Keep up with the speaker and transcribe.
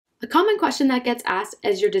A common question that gets asked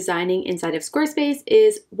as you're designing inside of Squarespace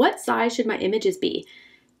is, what size should my images be?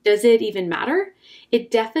 Does it even matter? It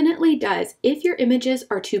definitely does. If your images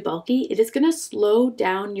are too bulky, it is going to slow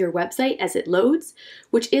down your website as it loads,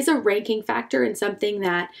 which is a ranking factor and something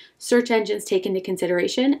that search engines take into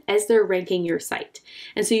consideration as they're ranking your site.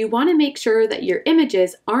 And so you want to make sure that your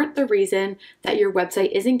images aren't the reason that your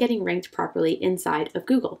website isn't getting ranked properly inside of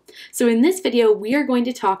Google. So in this video, we are going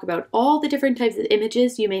to talk about all the different types of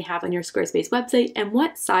images you may have on your Squarespace website and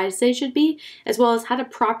what size they should be, as well as how to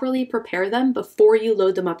properly prepare them before you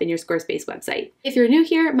load them up in your Squarespace website. If you're new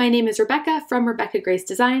here, my name is Rebecca from Rebecca Grace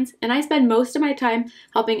Designs, and I spend most of my time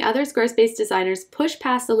helping other Squarespace designers push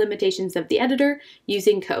past the limitations of the editor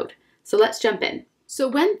using code. So let's jump in. So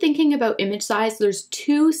when thinking about image size, there's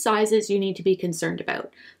two sizes you need to be concerned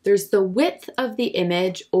about. There's the width of the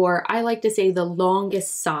image, or I like to say the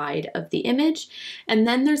longest side of the image, and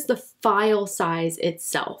then there's the file size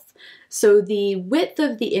itself. So the width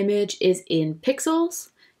of the image is in pixels,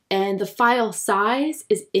 and the file size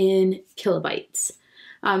is in kilobytes.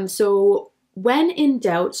 So when in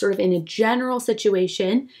doubt, sort of in a general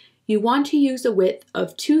situation, you want to use a width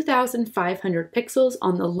of 2,500 pixels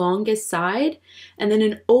on the longest side, and then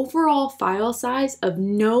an overall file size of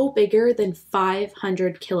no bigger than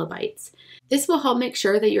 500 kilobytes. This will help make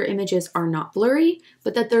sure that your images are not blurry,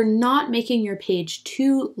 but that they're not making your page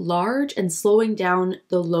too large and slowing down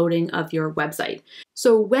the loading of your website.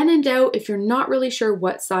 So when in doubt, if you're not really sure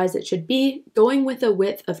what size it should be, going with a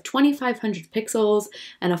width of 2,500 pixels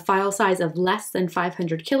and a file size of less than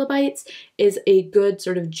 500 kilobytes is a good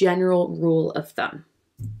sort of general rule of thumb.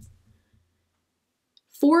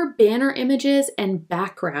 For banner images and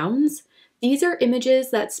backgrounds, these are images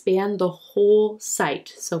that span the whole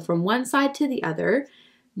site. So from one side to the other,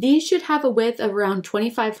 these should have a width of around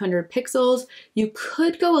 2,500 pixels. You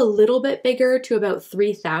could go a little bit bigger to about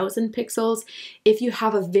 3,000 pixels if you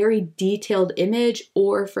have a very detailed image,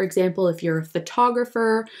 or for example, if you're a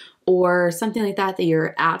photographer or something like that, that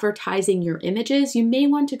you're advertising your images, you may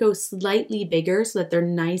want to go slightly bigger so that they're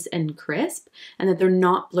nice and crisp and that they're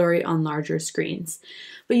not blurry on larger screens.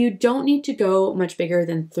 But you don't need to go much bigger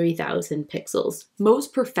than 3,000 pixels.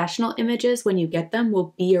 Most professional images, when you get them,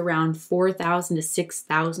 will be around 4,000 to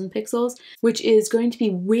 6,000 pixels, which is going to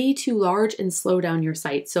be way too large and slow down your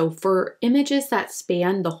site. So for images that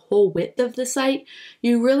span the whole width of the site,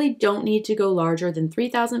 you really don't need to go larger than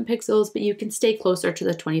 3,000 pixels, but you can stay closer to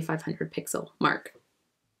the 2,500 pixel mark.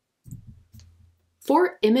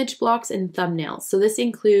 For image blocks and thumbnails, so this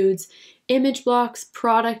includes image blocks,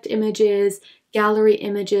 product images, gallery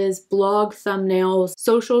images, blog thumbnails,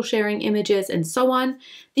 social sharing images, and so on.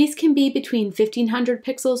 These can be between 1,500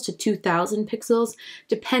 pixels to 2,000 pixels,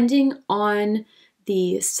 depending on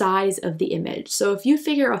the size of the image. So if you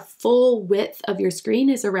figure a full width of your screen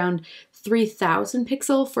is around 3,000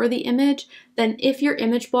 pixel for the image, then if your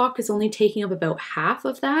image block is only taking up about half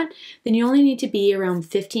of that, then you only need to be around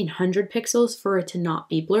 1,500 pixels for it to not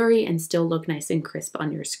be blurry and still look nice and crisp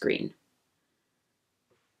on your screen.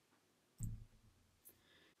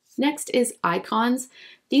 Next is icons.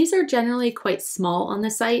 These are generally quite small on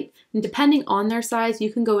the site, and depending on their size,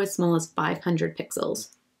 you can go as small as 500 pixels.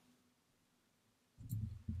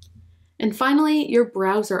 And finally, your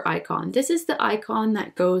browser icon. This is the icon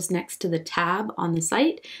that goes next to the tab on the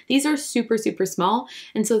site. These are super, super small,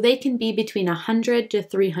 and so they can be between 100 to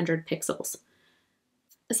 300 pixels.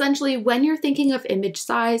 Essentially, when you're thinking of image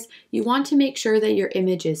size, you want to make sure that your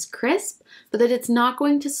image is crisp, but that it's not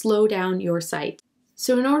going to slow down your site.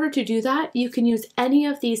 So in order to do that, you can use any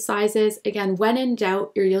of these sizes. Again, when in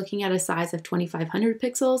doubt, you're looking at a size of 2,500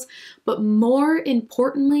 pixels, but more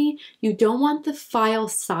importantly, you don't want the file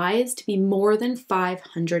size to be more than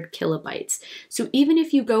 500 kilobytes. So even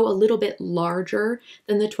if you go a little bit larger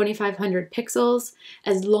than the 2,500 pixels,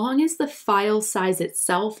 as long as the file size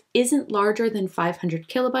itself isn't larger than 500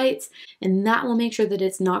 kilobytes, and that will make sure that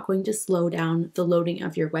it's not going to slow down the loading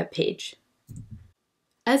of your web page.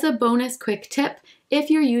 As a bonus quick tip, if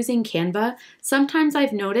you're using Canva, sometimes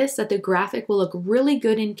I've noticed that the graphic will look really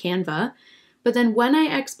good in Canva, but then when I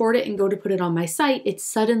export it and go to put it on my site, it's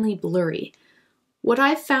suddenly blurry. What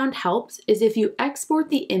I've found helps is if you export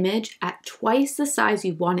the image at twice the size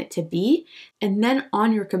you want it to be, and then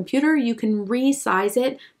on your computer, you can resize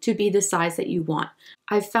it to be the size that you want.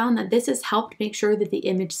 I've found that this has helped make sure that the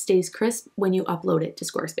image stays crisp when you upload it to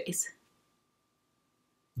Squarespace.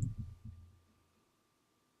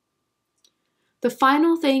 The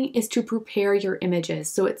final thing is to prepare your images.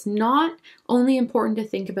 So it's not only important to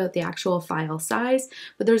think about the actual file size,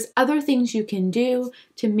 but there's other things you can do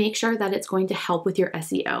to make sure that it's going to help with your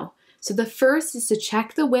SEO. So the first is to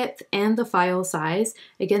check the width and the file size.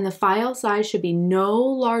 Again, the file size should be no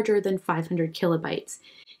larger than 500 kilobytes.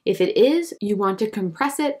 If it is, you want to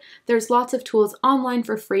compress it. There's lots of tools online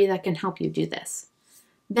for free that can help you do this.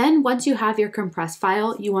 Then once you have your compressed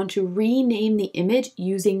file, you want to rename the image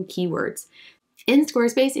using keywords. In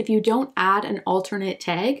Squarespace, if you don't add an alternate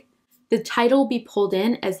tag, the title will be pulled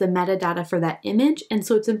in as the metadata for that image. And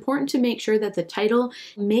so it's important to make sure that the title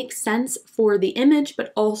makes sense for the image,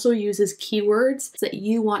 but also uses keywords that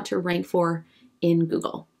you want to rank for in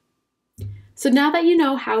Google. So now that you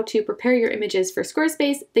know how to prepare your images for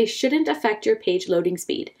Squarespace, they shouldn't affect your page loading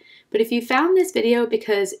speed. But if you found this video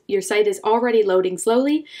because your site is already loading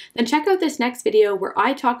slowly, then check out this next video where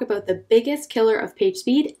I talk about the biggest killer of page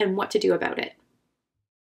speed and what to do about it.